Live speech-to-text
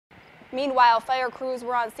Meanwhile, fire crews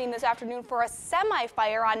were on scene this afternoon for a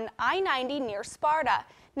semi-fire on I-90 near Sparta.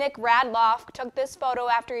 Nick Radloff took this photo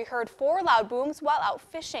after he heard 4 loud booms while out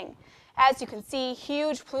fishing. As you can see,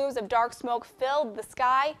 huge plumes of dark smoke filled the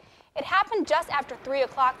sky. It happened just after 3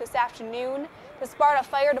 o'clock this afternoon. The Sparta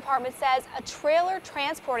Fire Department says a trailer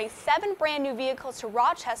transporting 7 brand new vehicles to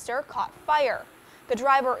Rochester caught fire. The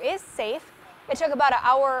driver is safe. It took about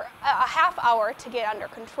a half hour to get under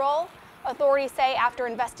control. Authorities say after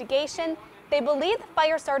investigation, they believe the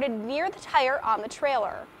fire started near the tire on the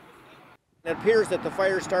trailer. It appears that the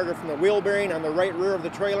fire started from the wheel bearing on the right rear of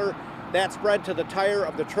the trailer. That spread to the tire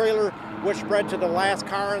of the trailer, which spread to the last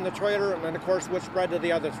car in the trailer, and then of course which spread to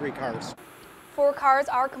the other 3 cars. 4 cars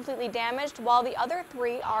are completely damaged, while the other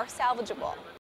 3 are salvageable.